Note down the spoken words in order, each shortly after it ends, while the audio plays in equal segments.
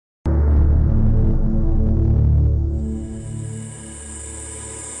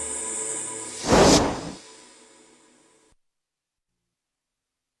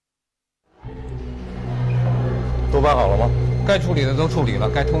该处理的都处理了，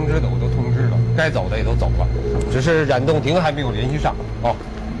该通知的我都通知了，该走的也都走了，只是冉洞庭还没有联系上。哦，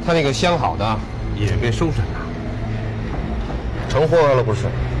他那个相好的也被收审了。成祸害了不是？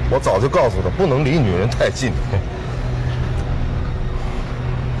我早就告诉他不能离女人太近。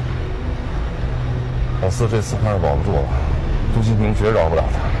老四这次看是保不住了，杜新平绝饶不了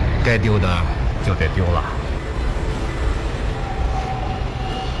他。该丢的就得丢了。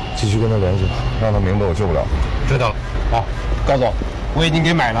继续跟他联系吧，让他明白我救不了他。知道了。好，高总，我已经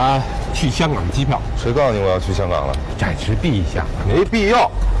给买了去香港的机票。谁告诉你我要去香港了？暂时避一下。没必要。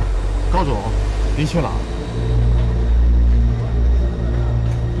高总，别去了。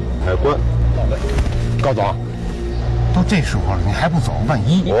海关。好嘞。高总，都这时候了，你还不走，万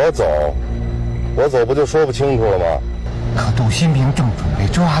一……我走不就说不清楚了吗？可杜新平正准备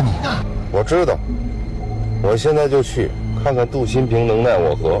抓你呢。我知道，我现在就去看看杜新平能奈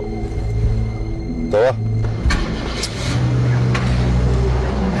我何。走吧。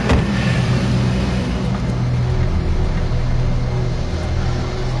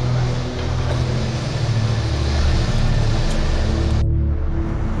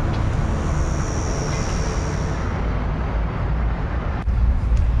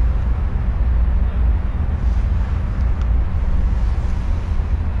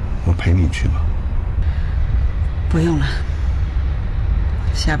陪你去吧。不用了，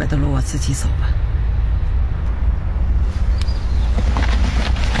下边的路我自己走吧。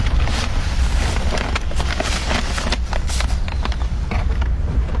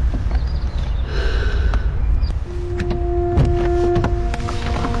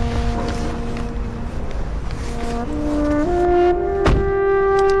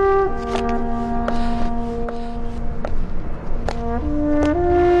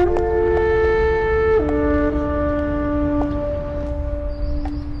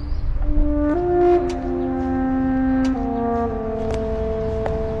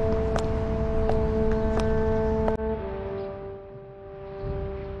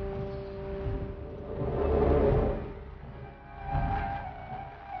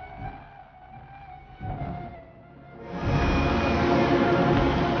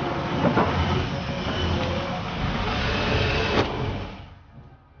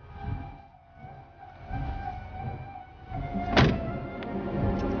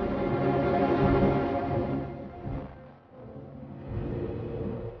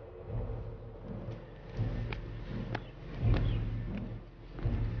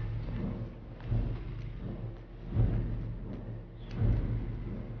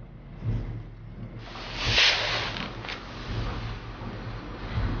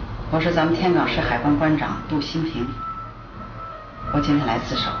我是咱们天港市海关关长杜新平，我今天来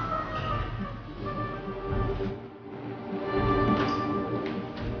自首。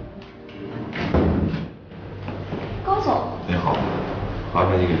高总，你好，麻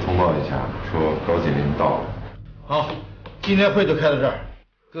烦你给通报一下，说高锦林到了。好，今天会就开到这儿，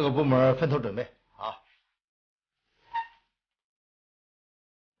各个部门分头准备。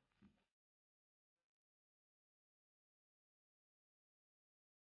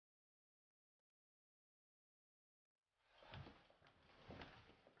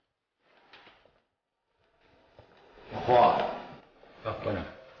哇，关长，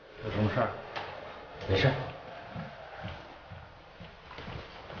有什么事儿？没事。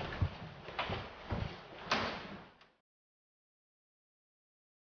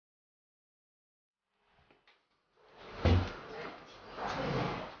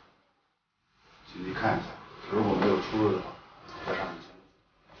进去看一下，如果没有出入的话，再上去。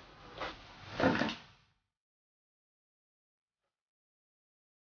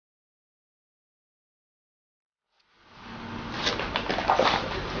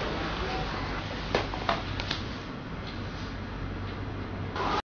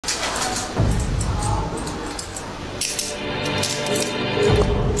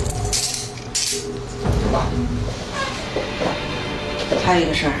还有一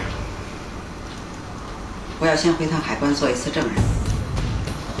个事儿，我要先回趟海关做一次证人。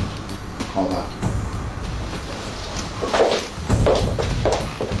好的。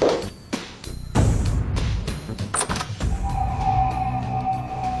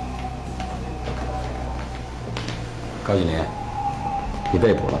高锦林，你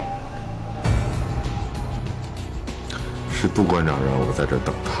被捕了。是杜关长让我在这儿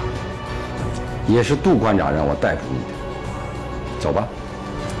等他，也是杜关长让我逮捕你的。走吧。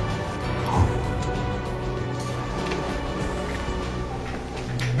好。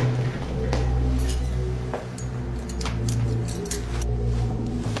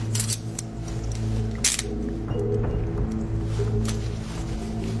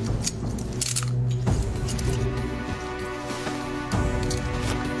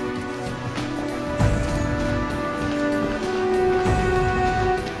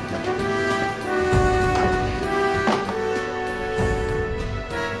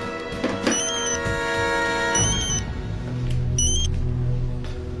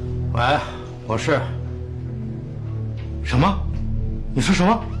喂，我是。什么？你说什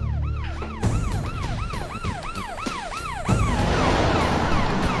么？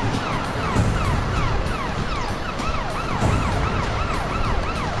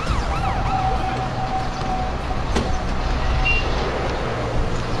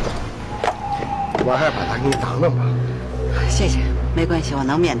我还把他给你挡了吧？谢谢，没关系，我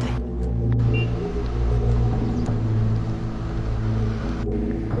能面对。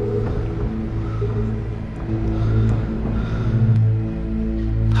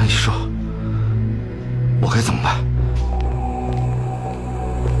那你说，我该怎么办？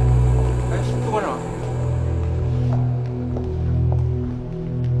哎，杜馆长，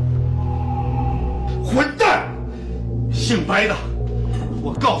混蛋！姓白的，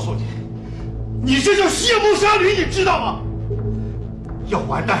我告诉你。你这叫卸磨杀驴，你知道吗？要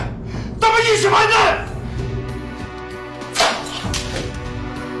完蛋，咱们一起完蛋！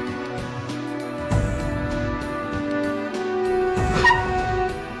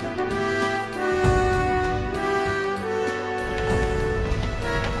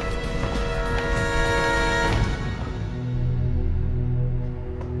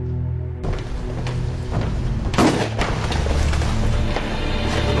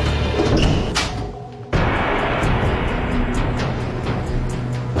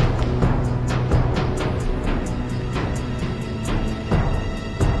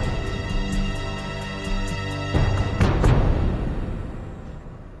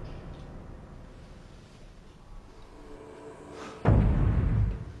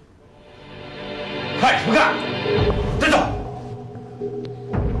干什么干？站住！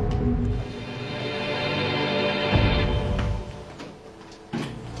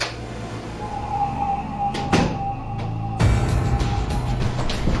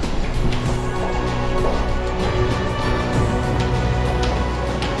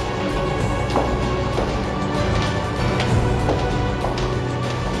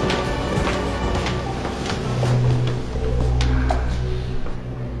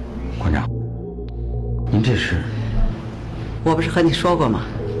馆长。您这是？我不是和你说过吗？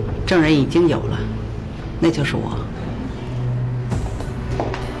证人已经有了，那就是我。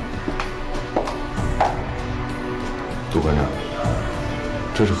杜馆长，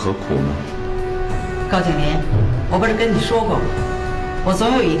这是何苦呢？高景林，我不是跟你说过吗？我总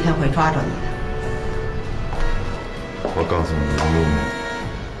有一天会抓住你的。我告诉你一个秘密，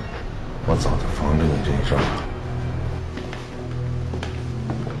我早就防着你这一事儿了。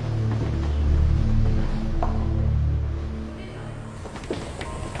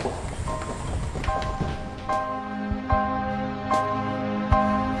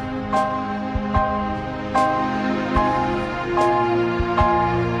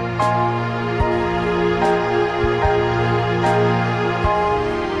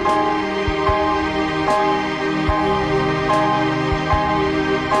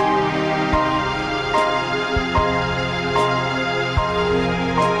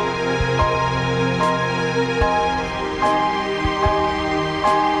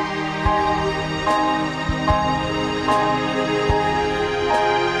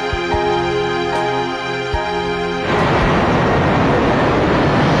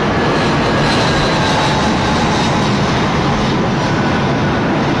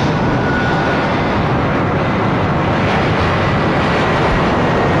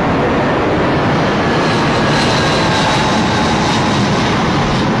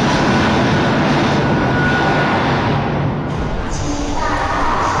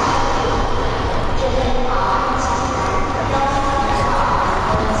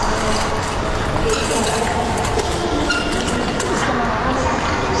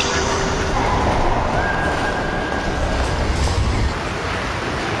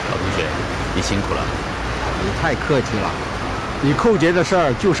辛苦了。你太客气了，你寇杰的事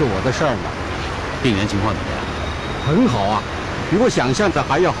儿就是我的事儿嘛。病人情况怎么样？很好啊，比我想象的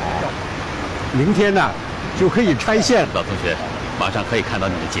还要好。明天呢，就可以拆线。老同学，马上可以看到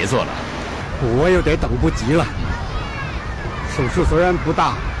你的杰作了。我有点等不及了。手术虽然不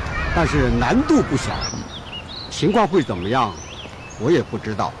大，但是难度不小。情况会怎么样，我也不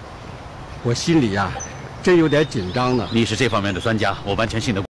知道。我心里呀，真有点紧张呢。你是这方面的专家，我完全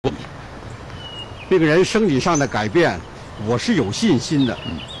信得过你。病人生理上的改变，我是有信心的。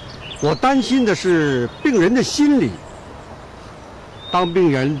我担心的是病人的心理。当病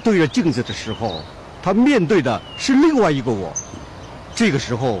人对着镜子的时候，他面对的是另外一个我。这个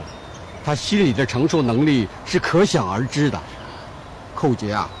时候，他心理的承受能力是可想而知的。寇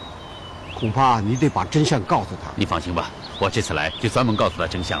杰啊，恐怕你得把真相告诉他。你放心吧，我这次来就专门告诉他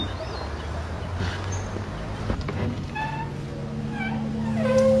真相的。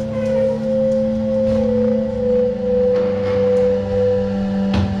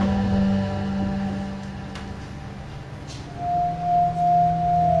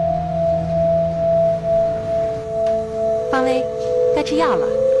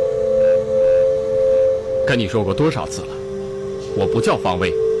跟你说过多少次了，我不叫方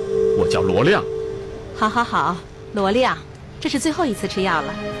威，我叫罗亮。好好好，罗亮，这是最后一次吃药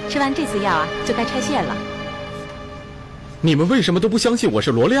了，吃完这次药啊，就该拆线了。你们为什么都不相信我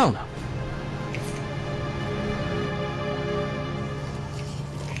是罗亮呢？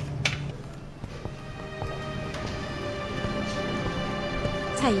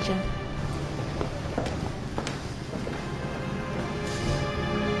蔡医生，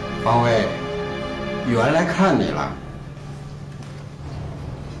方威，原来看你了。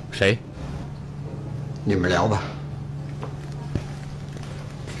谁？你们聊吧。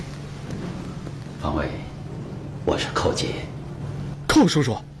方威，我是寇杰。寇叔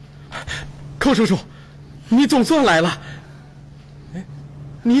叔，寇叔叔，你总算来了。哎，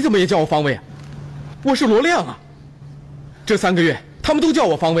你怎么也叫我方威啊？我是罗亮啊。这3个月他们都叫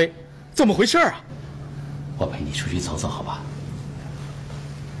我方威，怎么回事啊？我陪你出去走走，好吧？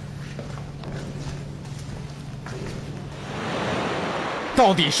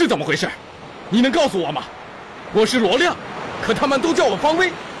到底是怎么回事？你能告诉我吗？我是罗亮，可他们都叫我方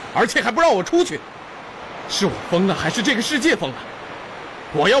威，而且还不让我出去。是我疯了，还是这个世界疯了？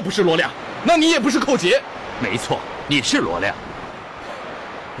我要不是罗亮，那你也不是寇杰。没错，你是罗亮。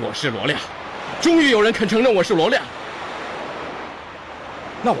我是罗亮，终于有人肯承认我是罗亮。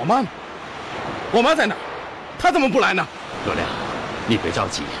那我妈呢？我妈在哪儿？她怎么不来呢？罗亮，你别着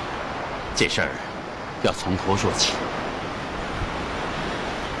急，这事儿要从头说起。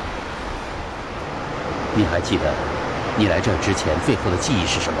你还记得你来这儿之前最后的记忆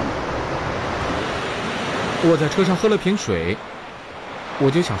是什么吗？我在车上喝了瓶水，我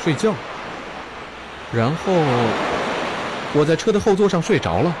就想睡觉，然后我在车的后座上睡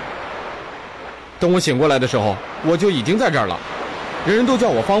着了。等我醒过来的时候，我就已经在这儿了，人人都叫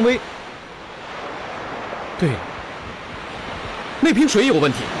我方威。对了，那瓶水有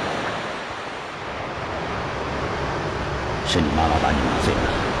问题。是你妈妈把你麻醉了，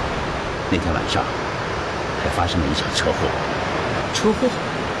那天晚上还发生了一场车祸。车祸？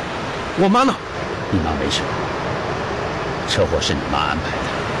我妈呢？你妈没事，车祸是你妈安排的。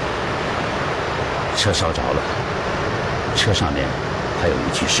车烧着了，车上面还有一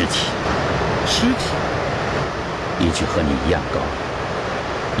具尸体。尸体？一具和你一样高、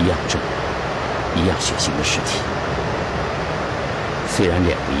一样重、一样血腥的尸体。虽然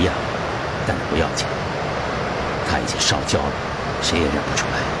脸不一样，但不要紧，它已经烧焦了，谁也认不出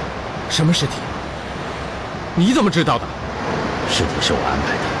来。什么尸体？你怎么知道的？尸体是我安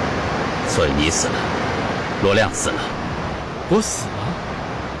排的，所以你死了，罗亮死了，我死了，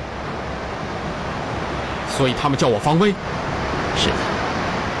所以他们叫我方威。是的，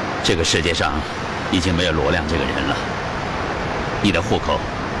这个世界上已经没有罗亮这个人了，你的户口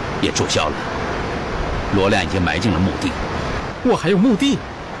也注销了，罗亮已经埋进了墓地。我还有墓地？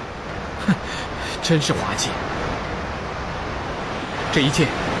哼，真是滑稽。这一切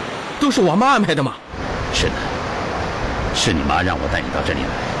都是我妈安排的吗？是的，是你妈让我带你到这里来。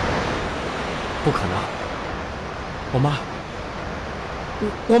不可能，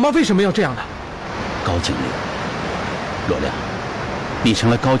我妈为什么要这样呢？高景林，罗亮，你成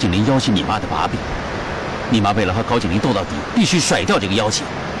了高景林要挟你妈的把柄。你妈为了和高景林斗到底，必须甩掉这个要挟，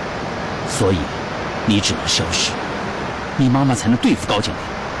所以你只能消失，你妈妈才能对付高景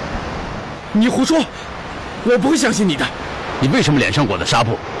林。你胡说，我不会相信你的。你为什么脸上裹的纱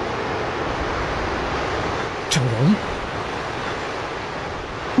布？整容？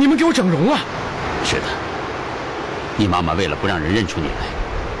你们给我整容了？是的，你妈妈为了不让人认出你来，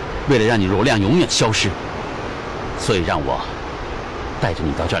为了让你罗亮永远消失，所以让我带着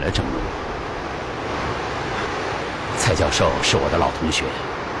你到这儿来整容。蔡教授是我的老同学，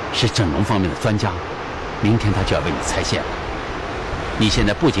是整容方面的专家，明天他就要为你拆线了。你现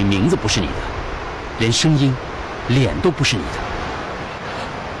在不仅名字不是你的，连声音、脸都不是你的。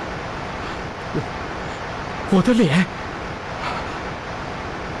我的脸？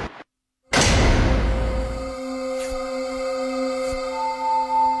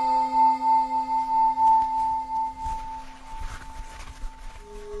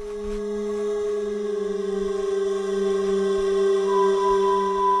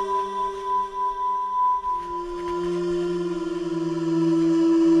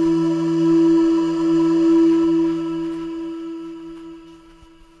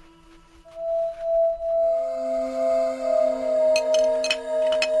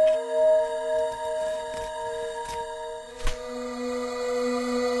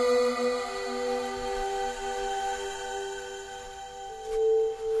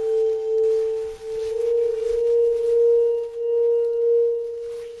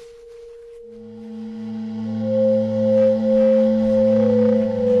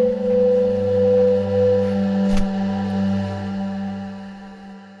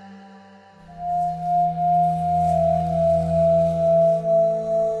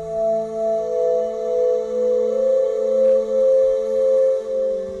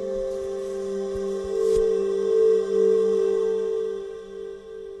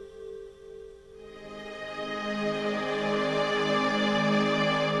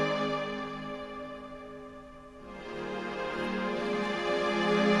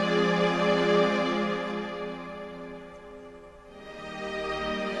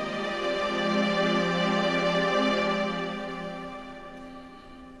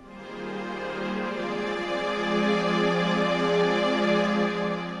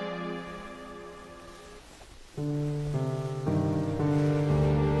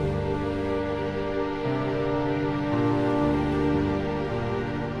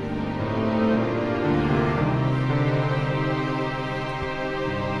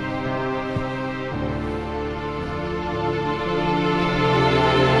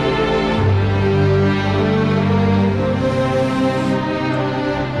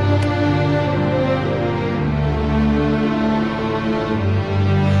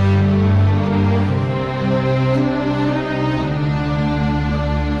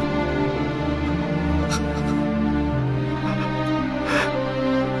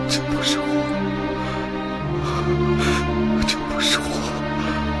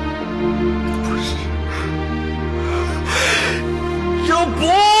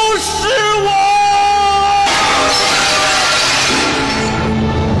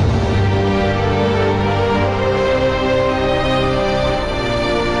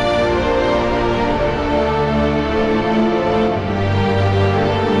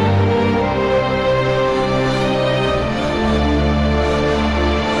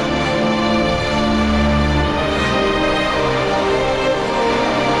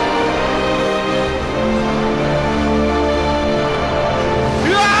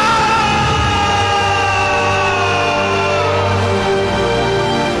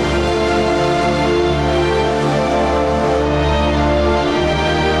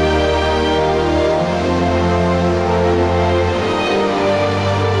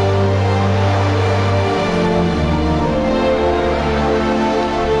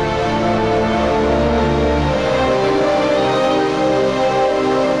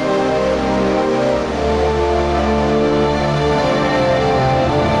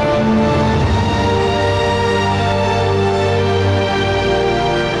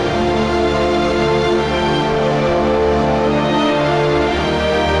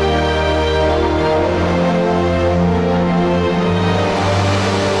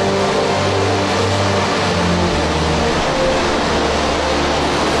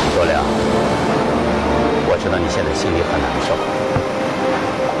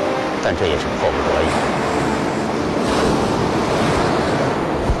但这也是迫不得已。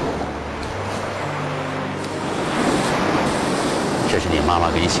这是你妈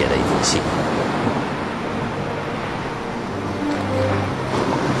妈给你写的一封信，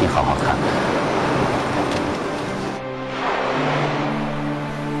你好好看看。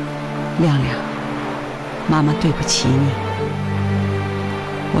亮亮，妈妈对不起你。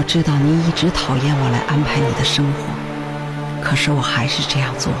我知道你一直讨厌我来安排你的生活，可是我还是这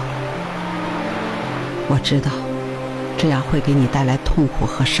样做了。我知道这样会给你带来痛苦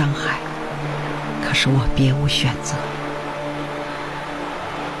和伤害，可是我别无选择。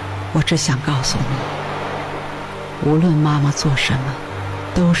我只想告诉你，无论妈妈做什么，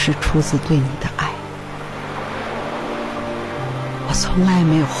都是出自对你的爱。我从来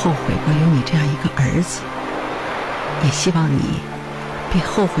没有后悔过有你这样一个儿子，也希望你别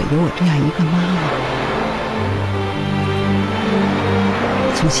后悔有我这样一个妈妈。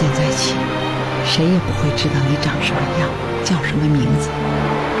从现在起，谁也不会知道你长什么样，叫什么名字。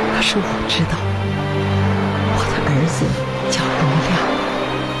可是我知道，我的儿子叫罗亮，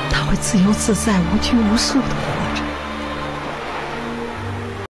他会自由自在、无拘无束地活着。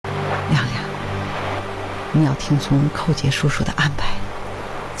亮亮，你要听从寇杰叔叔的安排。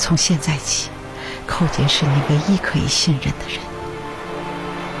从现在起，寇杰是你唯一可以信任的人。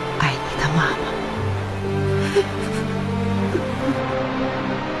爱你的妈妈。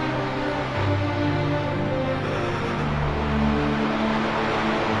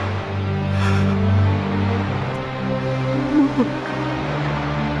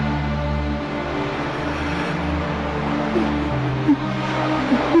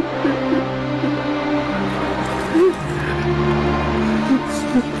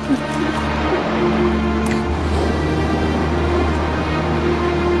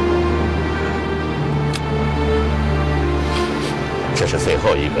这是最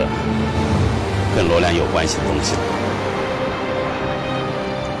后一个跟罗亮有关系的东西。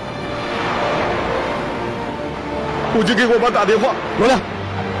我就给我妈打电话。罗亮，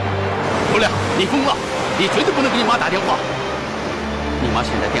罗亮，你疯了！你绝对不能给你妈打电话。你妈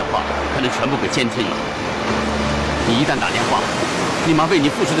现在电话可能全部被监听了。你一旦打电话，你妈为你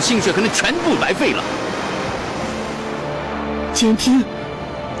付出的心血可能全部白费了。监听？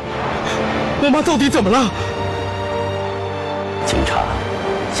我妈到底怎么了？警察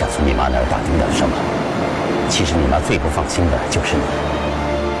想从你妈那儿打听点什么，其实你妈最不放心的就是你。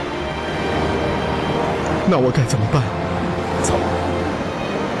那我该怎么办？走。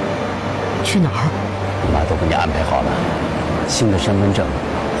去哪儿？你妈都给你安排好了，新的身份证、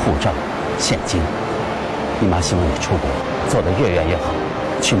护照、现金。你妈希望你出国，做得越远越好。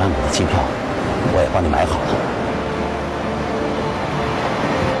去曼谷的机票，我也帮你买好了。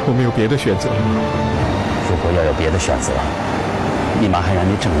我没有别的选择了吗？如果要有别的选择，你妈还让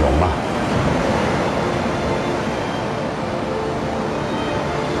你整容吗？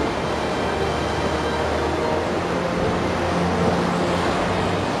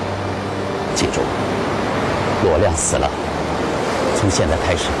记住，罗亮死了，从现在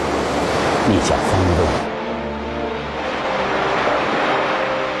开始，你叫方路。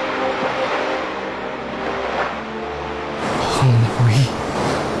方如意。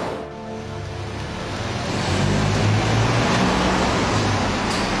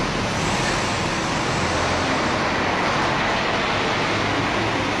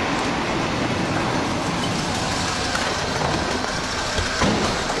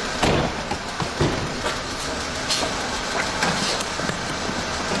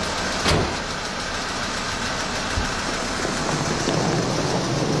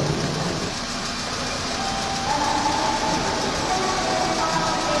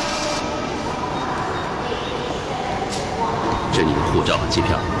这你的护照、机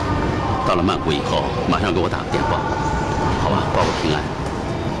票，到了曼谷以后，马上给我打个电话，好吧，报个平安。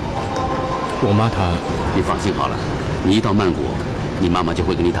我妈她，你放心好了，你一到曼谷，你妈妈就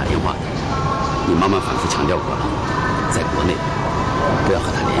会给你打电话的。你妈妈反复强调过了，在国内不要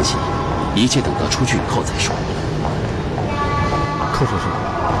和她联系，一切等到出去以后再说。寇叔叔，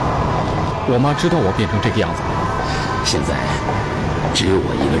我妈知道我变成这个样子了。现在只有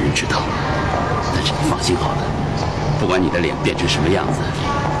我一个人知道，但是你放心好了。不管你的脸变成什么样子，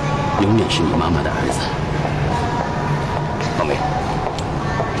永远是你妈妈的儿子。宝贝，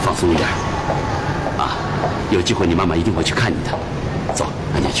放松一点啊！有机会你妈妈一定会去看你的。走，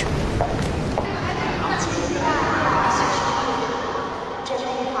安进去。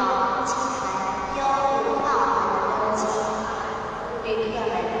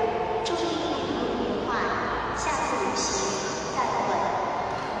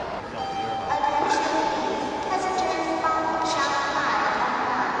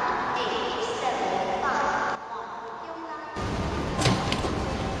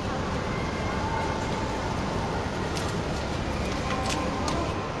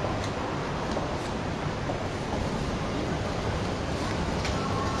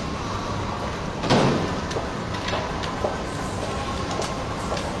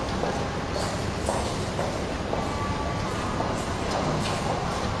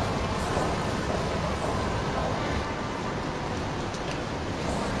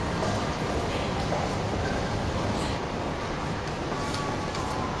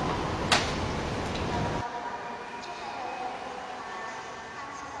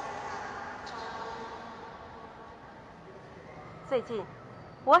最近，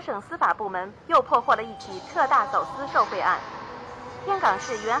我省司法部门又破获了一起特大走私受贿案。天港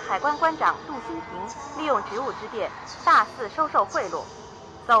市原海关关长杜欣平利用职务之便，大肆收受贿赂，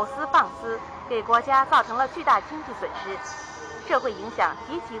走私放私，给国家造成了巨大经济损失，社会影响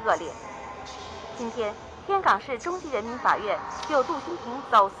极其恶劣。今天，天港市中级人民法院就杜欣平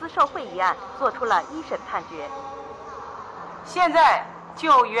走私受贿一案作出了一审判决。现在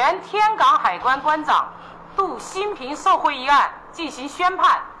就原天港海关关长杜欣平受贿一案进行宣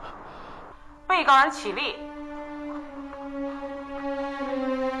判。被告人起立。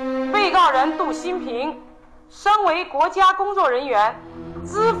被告人杜欣平身为国家工作人员，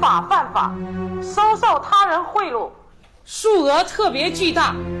知法犯法，收受他人贿赂，数额特别巨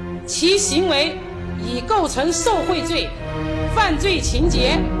大，其行为已构成受贿罪，犯罪情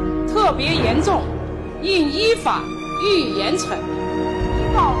节特别严重，应依法予以严惩。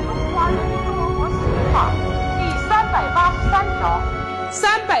依照《中华人民共和国刑法》第383条、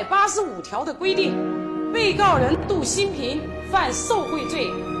385条的规定，被告人杜欣平犯受贿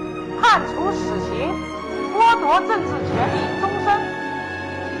罪，判处死刑，剥夺政治权利终身。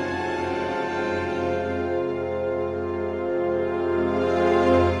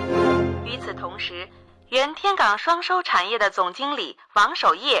与此同时，原天港双收产业的总经理王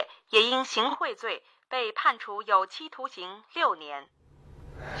守业也因行贿罪被判处有期徒刑6年。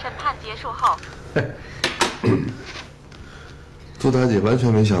审判结束后，杜大姐完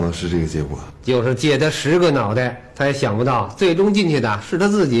全没想到是这个结果，就是借他10个脑袋，他也想不到最终进去的是他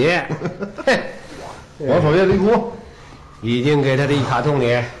自己。王守业离谱，已经给他这一卡通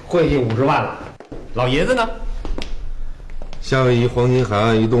里汇进50万了。老爷子呢？夏威夷黄金海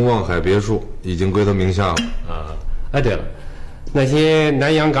岸一栋望海别墅已经归他名下了。哎，对了，那些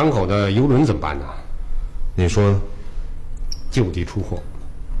南洋港口的游轮怎么办呢？你说呢？就地出货。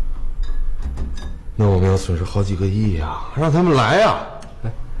那我们要损失好几个亿呀！让他们来呀！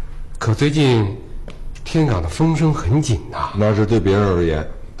可最近天港的风声很紧呐。那是对别人而言，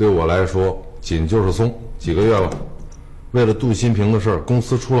对我来说紧就是松。几个月了，为了杜欣平的事儿，公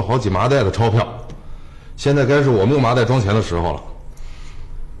司出了好几麻袋的钞票，现在该是我们用麻袋装钱的时候了。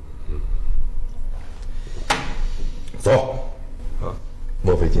走，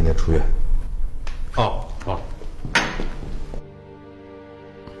莫非今天出院？好。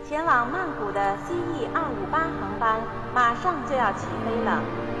前往曼谷的CE258航班马上就要起飞了，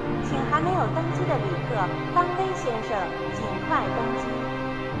请还没有登机的旅客方威先生尽快登机。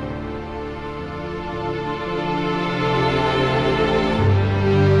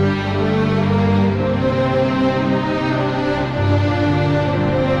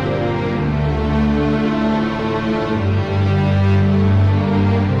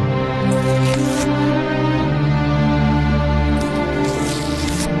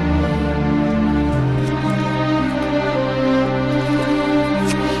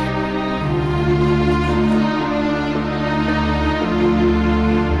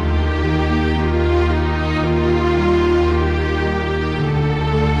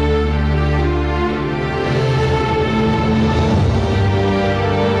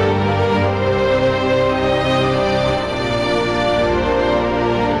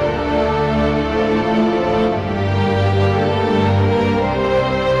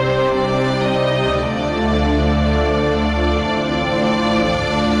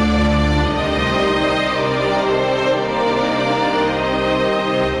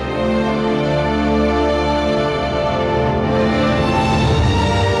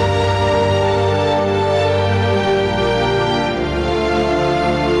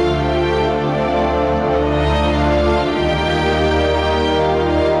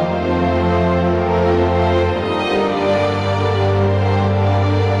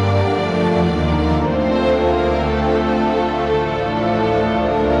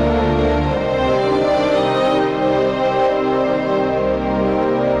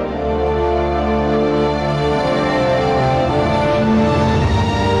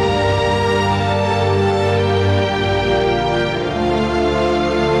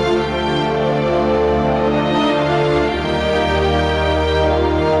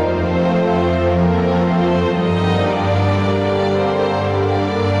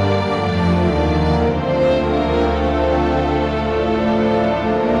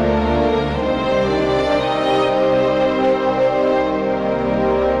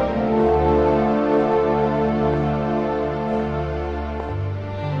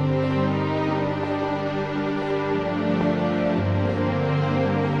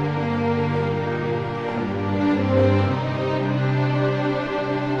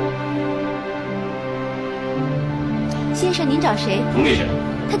先生，您找谁？冯律师。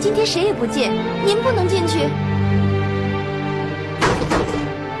他今天谁也不见，您不能进去。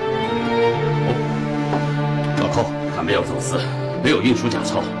有走私，没有运输假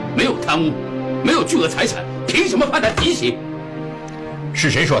钞，没有贪污，没有巨额财产，凭什么判他极刑？是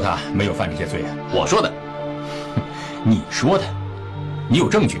谁说他没有犯这些罪啊？我说的。你说的？你有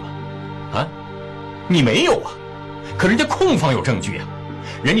证据吗？啊？你没有啊？可人家控方有证据啊，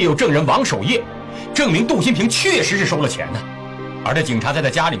人家有证人王守业，证明杜新平确实是收了钱呢，而且警察在他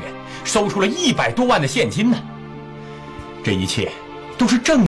家里面搜出了100多万的现金呢。这一切都是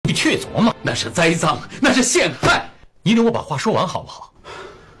证据确凿嘛？那是栽赃，那是陷害。你等我把话说完好不好？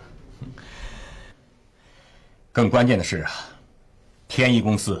更关键的是啊，天一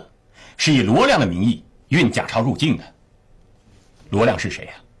公司是以罗亮的名义运假钞入境的。罗亮是谁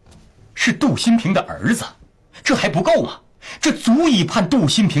呀？是杜新平的儿子，这还不够吗？这足以判杜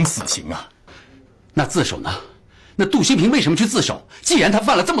新平死刑啊！那自首呢？那杜新平为什么去自首？既然他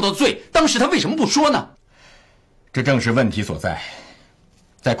犯了这么多罪，当时他为什么不说呢？这正是问题所在。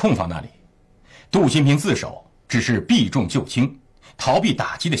在控方那里，杜新平自首只是避重就轻、逃避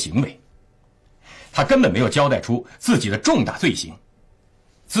打击的行为，他根本没有交代出自己的重大罪行，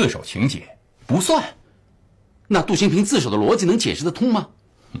自首情节不算。那杜新平自首的逻辑能解释得通吗？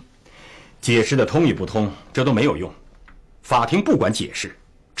解释得通与不通，这都没有用。法庭不管解释，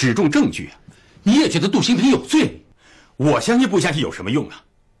只重证据啊。你也觉得杜新平有罪？我相信不相信有什么用啊？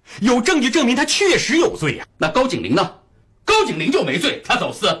有证据证明他确实有罪啊。那高景林呢？高景林就没罪，他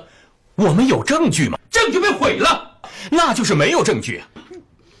走私。我们有证据吗？证据被毁了，那就是没有证据啊。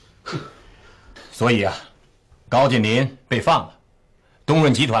所以啊，高锦林被放了，东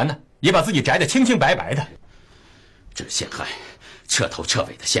润集团呢也把自己摘得清清白白的。这是陷害，彻头彻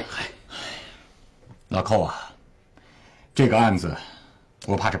尾的陷害。老寇啊，这个案子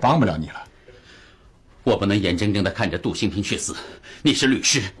我怕是帮不了你了。我不能眼睁睁地看着杜新平去死。你是律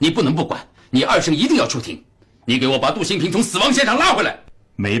师，你不能不管。你2审一定要出庭。你给我把杜新平从死亡现场拉回来。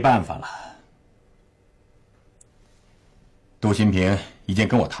没办法了，杜新平已经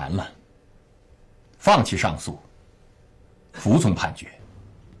跟我谈了，放弃上诉，服从判决。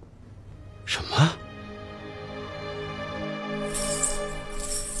什么？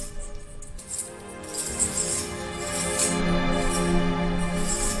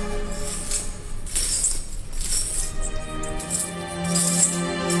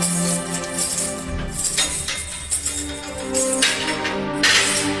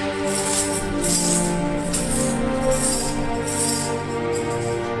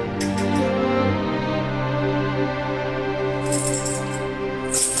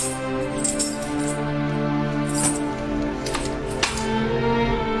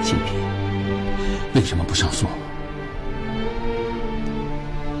为什么不上诉？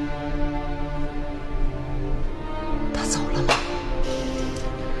他走了吗？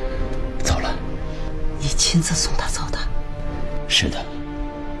走了。你亲自送他走的？是的，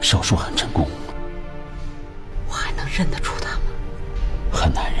手术很成功。我还能认得出他吗？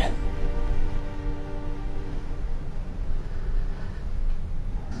很难认。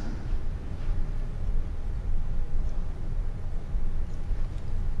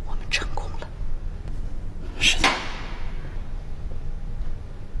我们成功了。是的。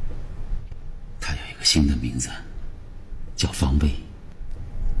他有一个新的名字，叫方威。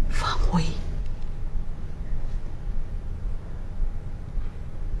方威。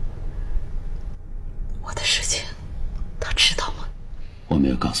我的事情，他知道吗？我没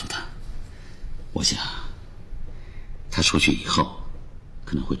有告诉他。我想，他出去以后，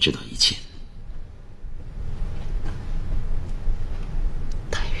可能会知道一切。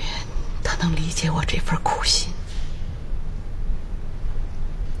但愿他能理解我这份苦心。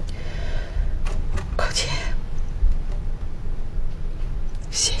寇姐，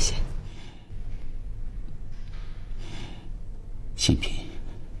谢谢。新平，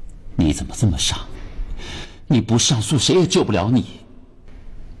你怎么这么傻？你不上诉，谁也救不了你。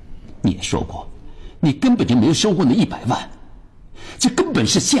你也说过，你根本就没有收获那100万，这根本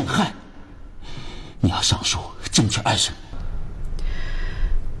是陷害。你要上诉，争取2审。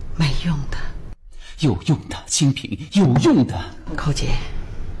没用的。有用的，新平，有用的。寇姐，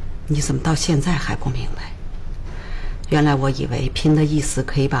你怎么到现在还不明白？原来我以为拼的一死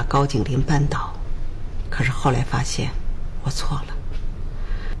可以把高景林扳倒，可是后来发现我错了。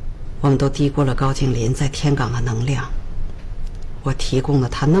我们都低估了高景林在天港的能量。我提供了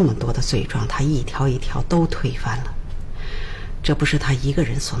他那么多的罪状，他一条一条都推翻了，这不是他一个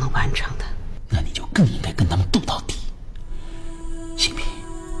人所能完成的。那你就更应该跟他们斗到底。新平，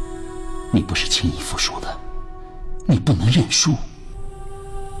你不是轻易服输的，你不能认输。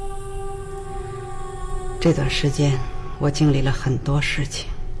这段时间我经历了很多事情，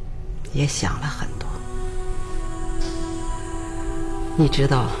也想了很多。你知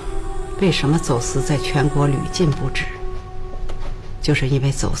道为什么走私在全国屡禁不止？就是因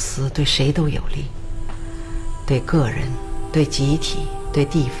为走私对谁都有利，对个人、对集体、对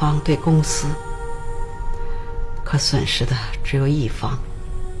地方、对公司。可损失的只有一方，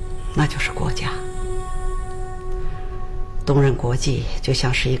那就是国家。东任国际就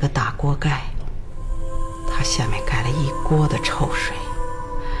像是一个大锅盖，它下面盖了一锅的臭水。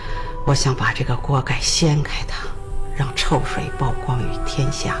我想把这个锅盖掀开它，让臭水曝光于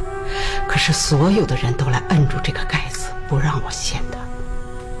天下。可是所有的人都来摁住这个盖子，不让我掀它。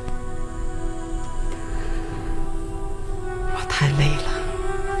我太累了，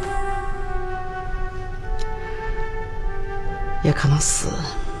也可能死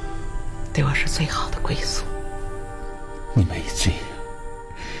对我是最好的归宿。你没罪啊，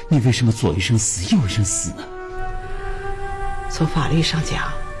你为什么左一声死右一声死呢？从法律上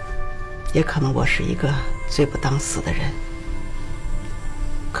讲，也可能我是一个罪不当死的人。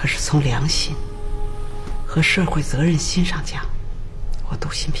可是从良心和社会责任心上讲，我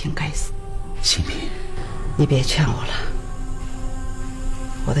杜新平该死。新平，你别劝我了，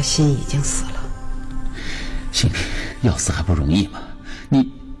我的心已经死了。新平，要死还不容易吗？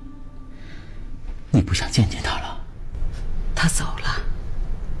你不想见见他了？他走了，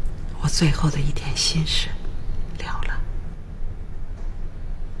我最后的一点心事了了。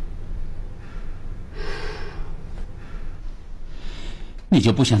你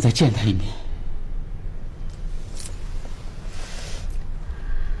就不想再见他一面？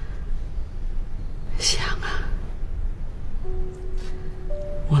想啊，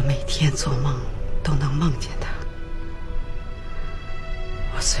我每天做梦都能梦见他。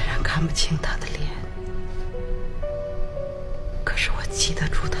我虽然看不清他的脸，可是我记得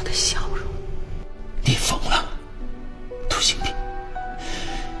住他的笑容。你疯了，杜新平，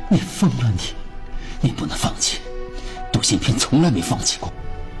你疯了！你不能放弃。杜新平从来没放弃过。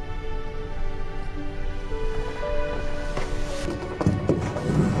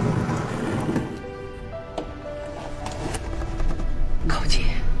寇姐，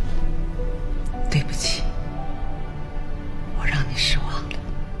对不起，我让你失望了。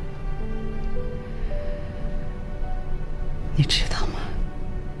你知道吗？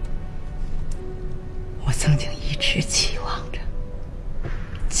我曾经一直期望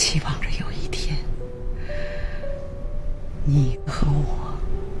着有一天，你和我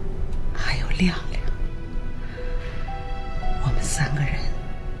还有亮亮，我们3个人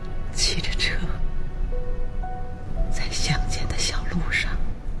骑着车，在乡间的小路上，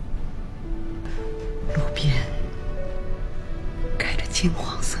路边开着金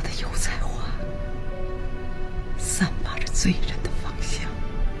黄色的油菜花，散发着醉人的芳香。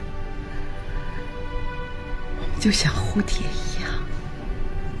我们就像蝴蝶一样，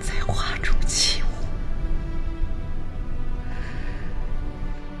在花中起舞。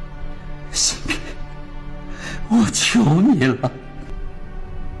新平，我求你了。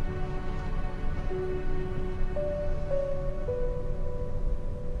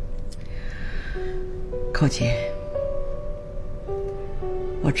寇姐，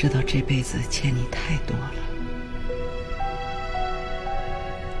我知道这辈子欠你太多了，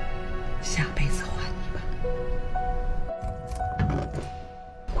下辈子还你吧。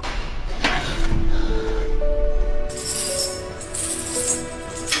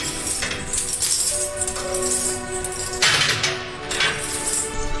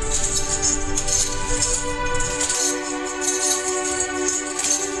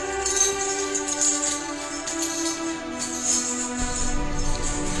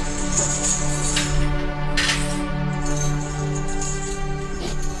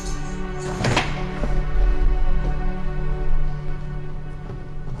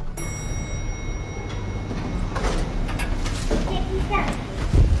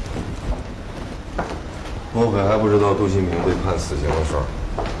莫非还不知道杜新平被判死刑的事儿？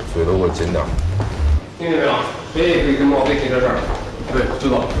嘴都给我紧点。听见没有？谁也可以跟莫非提这事儿。对，知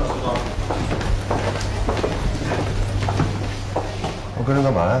道。我跟着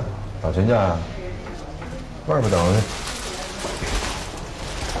干嘛呀？打群架呀？外边等着呢。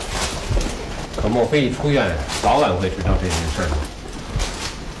可莫非一出院，早晚会知道这件事儿的。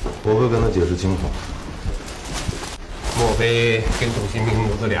我会跟他解释清楚。莫非跟杜新平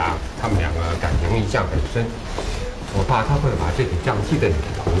母子俩，他们2个感情一向很深，我怕他会把这笔账记在你的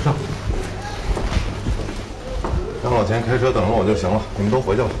头上。让老钱开车等着我就行了，你们都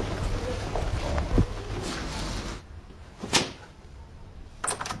回去吧。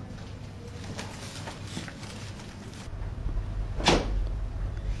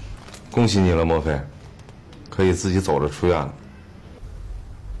恭喜你了，莫非，可以自己走着出院了。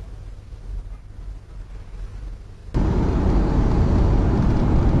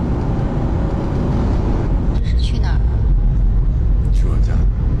这是去哪儿啊？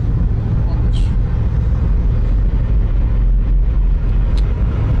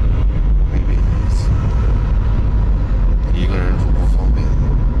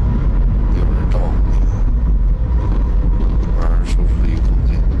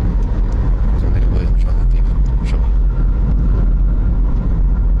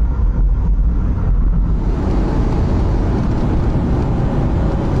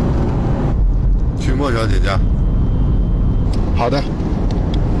莫小姐家。好的。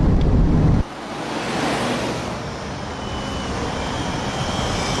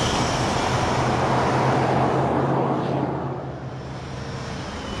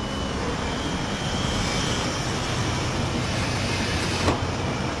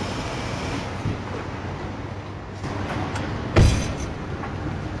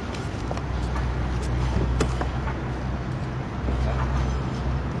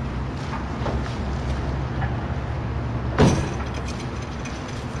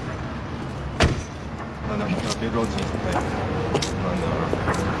别着急，哎，慢点儿。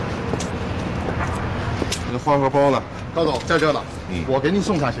你的花盒包呢？高总在这呢，我给您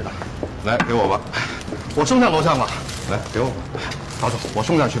送上去的。来，给我吧。我送上楼上了。来，给我吧。高总，我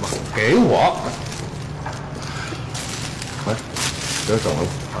送上去吧。给我。来，别整了。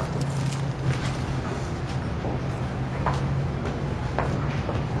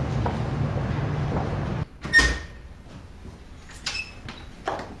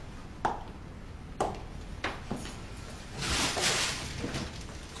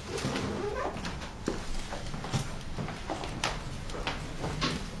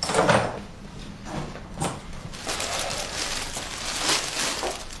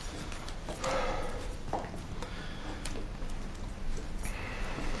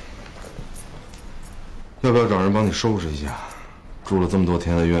要不要找人帮你收拾一下？住了这么多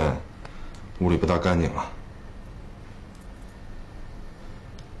天的院，屋里不大干净啊。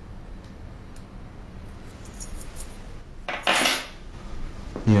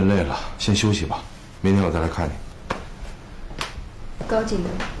你也累了，先休息吧，明天我再来看你。高锦林，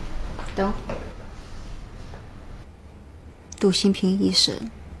等。杜新平一审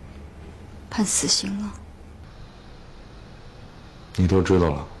判死刑了。你都知道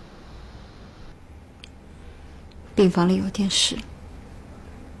了。病房里有电视，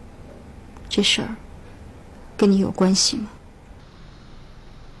这事儿跟你有关系吗？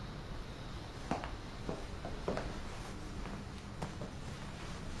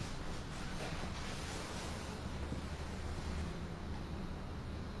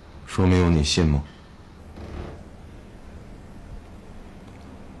说没有你信吗？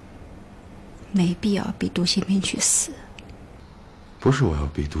没必要逼杜新平去死。不是我要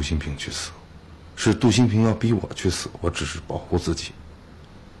逼杜新平去死。是杜新平要逼我去死，我只是保护自己。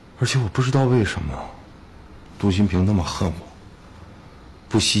而且我不知道为什么，杜新平那么恨我，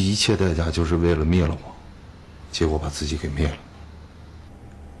不惜一切代价就是为了灭了我，结果把自己给灭了。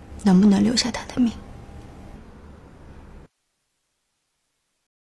能不能留下他的命？